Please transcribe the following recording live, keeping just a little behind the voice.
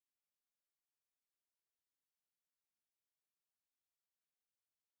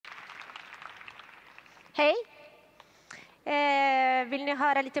Hej! Vill ni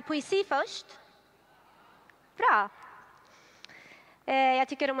höra lite poesi först? Bra! Jag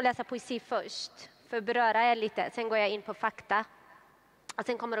tycker om att läsa poesi först, för att beröra er lite. Sen går jag in på fakta. Och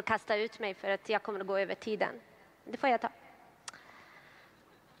sen kommer du kasta ut mig för att jag kommer att gå över tiden. Det får jag ta.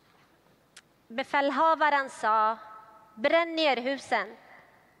 Befälhavaren sa: bränn ner husen,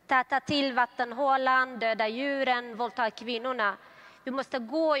 täta till vattenhålan, döda djuren, våldta kvinnorna. Vi måste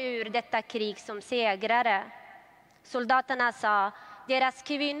gå ur detta krig som segrare. Soldaterna sa: deras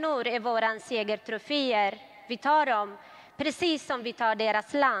kvinnor är våran segertroféer. Vi tar dem, precis som vi tar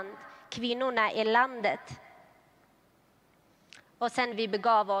deras land. Kvinnorna är landet. Och sen vi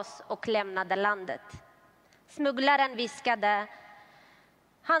begav oss och lämnade landet. Smugglaren viskade.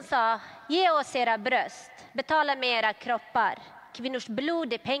 Han sa: ge oss era bröst, betala med era kroppar. Kvinnors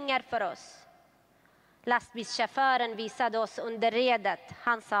blod är pengar för oss. Lastbilschauffören visade oss under redet.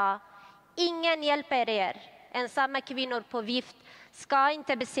 Han sa: ingen hjälper er. Ensamma kvinnor på vift ska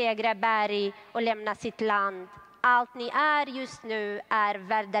inte besegra berg och lämna sitt land. Allt ni är just nu är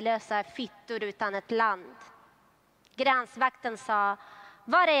värdelösa fittor utan ett land. Gränsvakten sa: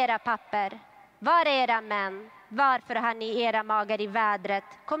 var är era papper? Var är era män? Varför har ni era magar i vädret?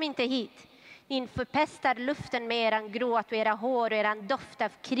 Kom inte hit. Ni förpestar luften med eran gråt och era hår och eran doft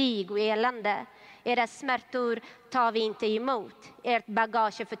av krig och elände. Era smärtor tar vi inte emot. Ert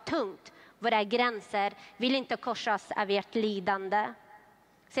bagage är för tungt. Våra gränser vill inte korsas av ert lidande.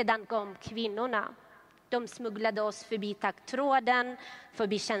 Sedan kom kvinnorna. De smugglade oss förbi taggtråden,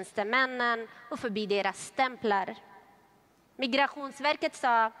 förbi tjänstemännen och förbi deras stämplar. Migrationsverket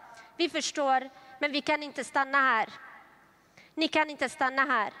sa: vi förstår, men vi kan inte stanna här. Ni kan inte stanna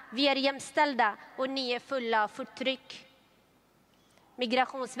här. Vi är jämställda och ni är fulla av förtryck.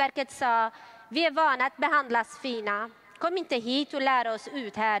 Migrationsverket sa: vi är vana att behandlas fina. Kom inte hit och lära oss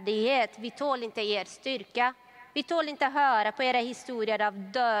uthärdighet. Vi tål inte er styrka. Vi tål inte höra på era historier av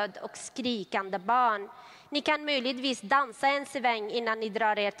död och skrikande barn. Ni kan möjligtvis dansa en sväng innan ni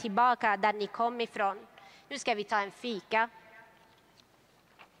drar er tillbaka där ni kom ifrån. Nu ska vi ta en fika.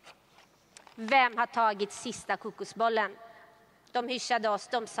 Vem har tagit sista kokosbollen? De hyschade oss,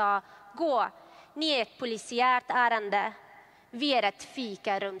 de sa: gå, ni är ett polisiärt ärende. Vi är ett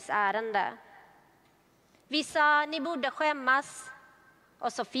fikarumsärende. Vi sa: ni borde skämmas.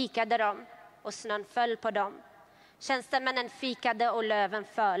 Och så fikade de och snön föll på dem. Tjänstemännen fikade och löven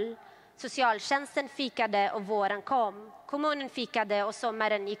föll. Socialtjänsten fikade och våren kom. Kommunen fikade och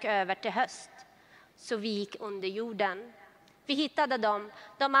sommaren gick över till höst. Så vi gick under jorden. Vi hittade dem,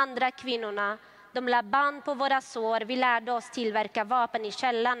 de andra kvinnorna. De la band på våra sår. Vi lärde oss tillverka vapen i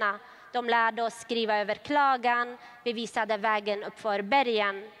källarna. De lärde oss skriva över klagan. Vi visade vägen upp för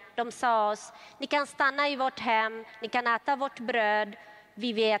bergen. De sa oss: ni kan stanna i vårt hem. Ni kan äta vårt bröd.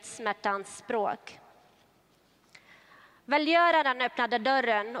 Vi vet smärtans språk. Välgöraren öppnade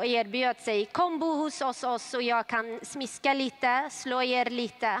dörren och erbjöd sig: kom bo hos oss och jag kan smiska lite, slå er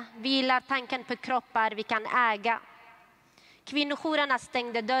lite. Vi gillar tanken på kroppar vi kan äga. Kvinnojourerna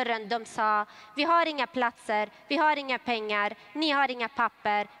stängde dörren. De sa: vi har inga platser, vi har inga pengar, ni har inga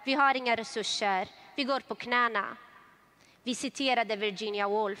papper, vi har inga resurser. Vi går på knäna. Vi citerade Virginia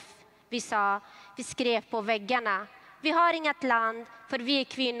Woolf. Vi sa: vi skrev på väggarna. Vi har inget land för vi är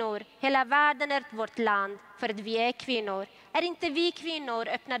kvinnor. Hela världen är vårt land för att vi är kvinnor. Är inte vi kvinnor?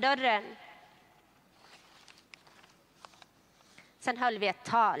 Öppna dörren. Sen höll vi ett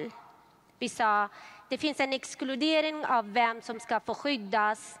tal. Vi sa: det finns en exkludering av vem som ska få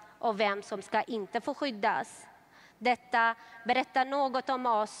skyddas och vem som ska inte få skyddas. Detta berättar något om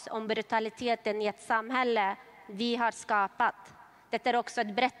oss, om brutaliteten i ett samhälle vi har skapat. Det är också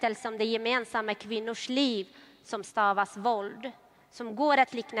ett berättelse om det gemensamma kvinnors liv som stavas våld, som går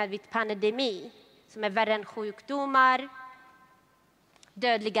att likna vid pandemi, som är värre än sjukdomar,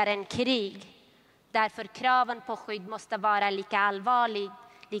 dödligare än krig. Därför kraven på skydd måste vara lika allvarlig,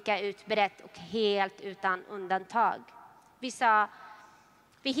 lika utbrett och helt utan undantag. Vi sa: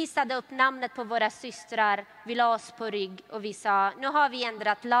 vi hissade upp namnet på våra systrar, vi la oss på rygg och vi sa: nu har vi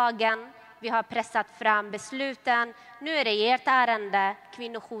ändrat lagen, vi har pressat fram besluten, nu är det ert ärende,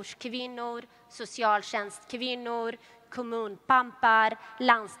 kvinnojourskvinnor, socialtjänstkvinnor, kommunpampar,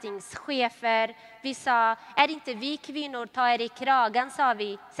 landstingschefer. Vi sa: är inte vi kvinnor, ta er i kragen, sa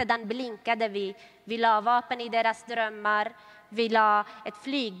vi. Sedan blinkade vi. Vi la vapen i deras drömmar. Vi la ett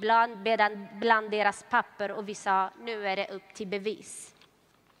flygblad bland deras papper och vi sa: nu är det upp till bevis.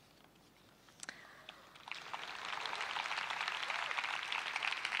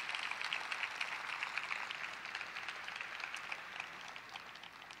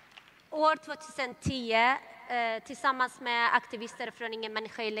 År 2010 tillsammans med aktivister från Ingen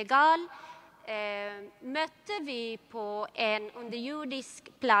människa illegal mötte vi på en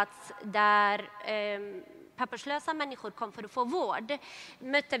underjordisk plats där papperslösa människor kom för att få vård.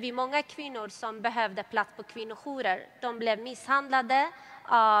 Mötte vi många kvinnor som behövde plats på kvinnojourer. De blev misshandlade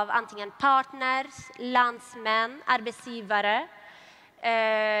av antingen partners, landsmän, arbetsgivare,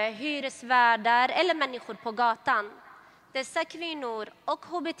 hyresvärdar eller människor på gatan. Dessa kvinnor och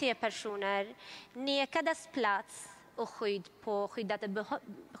HBT-personer nekades plats och skydd på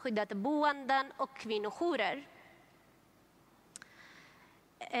skyddade boenden och kvinnojourer.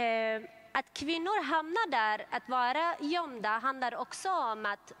 Att kvinnor hamnar där, att vara gömda, handlar också om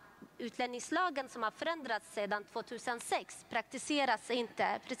att utlänningslagen som har förändrats sedan 2006 praktiseras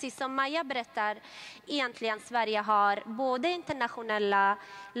inte. Precis som Maja berättar, egentligen Sverige har både internationella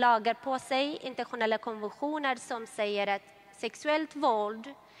lagar på sig, internationella konventioner som säger att sexuellt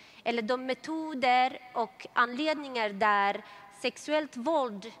våld eller de metoder och anledningar där sexuellt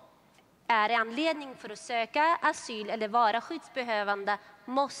våld är anledning för att söka asyl eller vara skyddsbehövande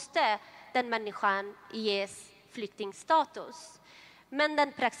måste den människan ges flyktingstatus. Men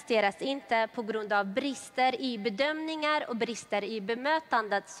den praktiseras inte på grund av brister i bedömningar och brister i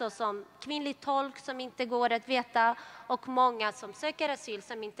bemötandet, såsom kvinnlig tolk som inte går att veta och många som söker asyl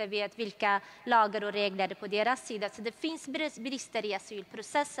som inte vet vilka lagar och regler på deras sida. Så det finns brister i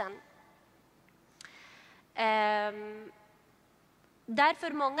asylprocessen.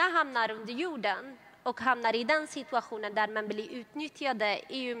 Därför många hamnar under jorden och hamnar i den situationen där man blir utnyttjade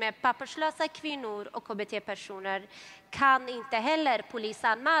i och med papperslösa kvinnor och HBT-personer kan inte heller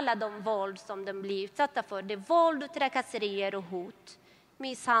polisanmäla de våld som de blir utsatta för. Det är våld och trakasserier och hot,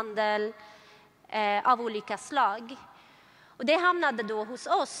 misshandel av olika slag. Och det hamnade då hos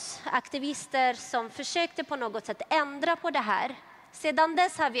oss, aktivister som försökte på något sätt ändra på det här. Sedan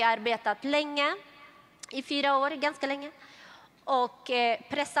dess har vi arbetat länge, i 4 år, ganska länge. Och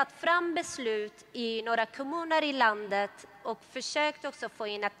pressat fram beslut i några kommuner i landet och försökt också få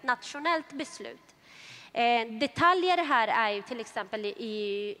in ett nationellt beslut. Detaljer här är ju till exempel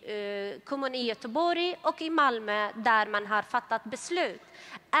i kommunen i Göteborg och i Malmö där man har fattat beslut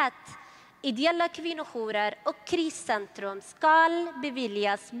att ideella kvinnojourer och kriscentrum ska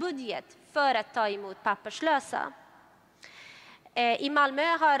beviljas budget för att ta emot papperslösa. I Malmö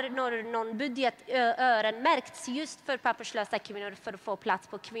har någon budget öronmärkts just för papperslösa kvinnor för att få plats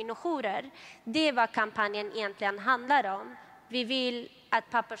på kvinnojourer. Det är vad kampanjen egentligen handlar om. Vi vill att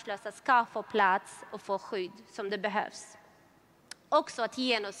papperslösa ska få plats och få skydd som det behövs. Också att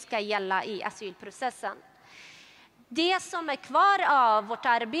genus ska gälla i asylprocessen. Det som är kvar av vårt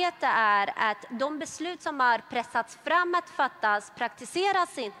arbete är att de beslut som har pressats fram att fattas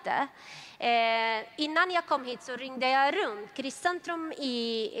praktiseras inte. Innan jag kom hit så ringde jag runt. Kriscentrum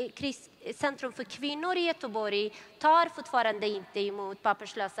för kvinnor i Göteborg tar fortfarande inte emot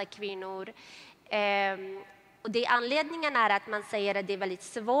papperslösa kvinnor. Och anledningen är att man säger att det är väldigt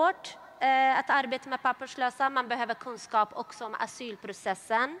svårt att arbeta med papperslösa. Man behöver kunskap också om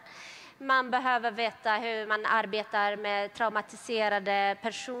asylprocessen. Man behöver veta hur man arbetar med traumatiserade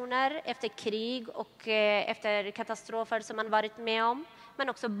personer efter krig och efter katastrofer som man varit med om. Men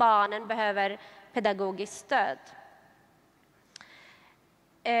också barnen behöver pedagogiskt stöd.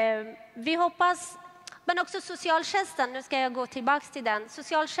 Vi hoppas, men också socialtjänsten, nu ska jag gå tillbaka till den.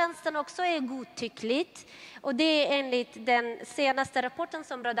 Socialtjänsten också är godtyckligt. Och det är enligt den senaste rapporten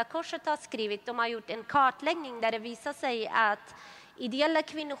som Röda Korset har skrivit. De har gjort en kartläggning där det visar sig att ideella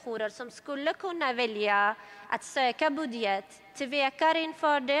kvinnojourer som skulle kunna välja att söka budget tvekar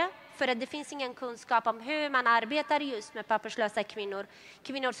inför det. För att det finns ingen kunskap om hur man arbetar just med papperslösa kvinnor.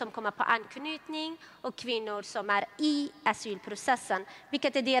 Kvinnor som kommer på anknytning och kvinnor som är i asylprocessen.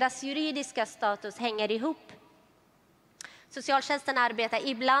 Vilket är deras juridiska status hänger ihop. Socialtjänsten arbetar,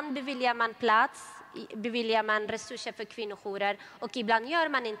 ibland beviljar man plats, beviljar man resurser för kvinnojourer och ibland gör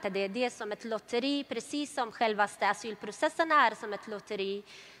man inte det. Det är som ett lotteri, precis som självaste asylprocessen är som ett lotteri.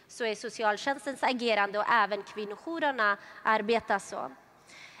 Så är socialtjänstens agerande och även kvinnojourerna arbetar så.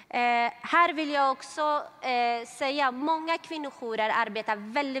 Här vill jag också säga att många kvinnojourer arbetar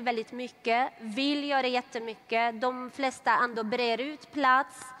väldigt, väldigt mycket, vill göra jättemycket. De flesta ändå brer ut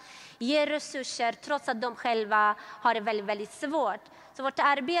plats, ger resurser trots att de själva har det väldigt, väldigt svårt. Så vårt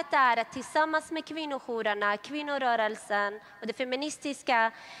arbete är att tillsammans med kvinnojourerna, kvinnorörelsen och den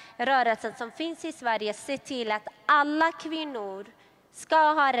feministiska rörelsen som finns i Sverige se till att alla kvinnor ska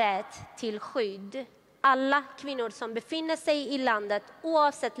ha rätt till skydd. Alla kvinnor som befinner sig i landet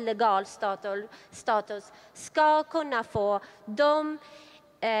oavsett legal status ska kunna få de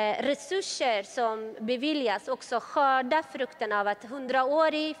resurser som beviljas, också skörda frukten av ett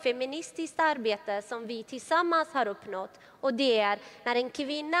 100-årigt feministiskt arbete som vi tillsammans har uppnått. Och det är när en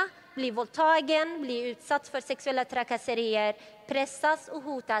kvinna blir våldtagen, blir utsatt för sexuella trakasserier, pressas och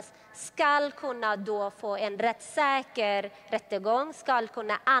hotas, ska kunna då få en rättssäker rättegång, ska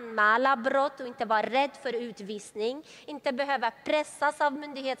kunna anmäla brott och inte vara rädd för utvisning, inte behöva pressas av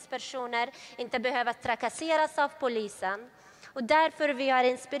myndighetspersoner, inte behöva trakasseras av polisen. Och därför vi har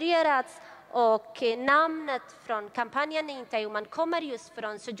inspirerats, och namnet från kampanjen Inte Human kommer just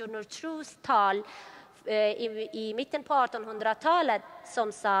från Sojourner Truths tal i mitten på 1800-talet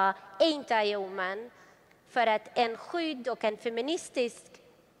som sa Ain't I human? För att en skydd och en feministisk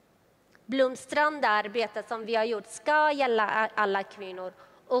blomstrande arbete som vi har gjort ska gälla alla kvinnor,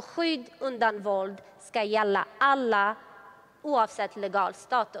 och skydd undan våld ska gälla alla oavsett legal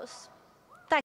status.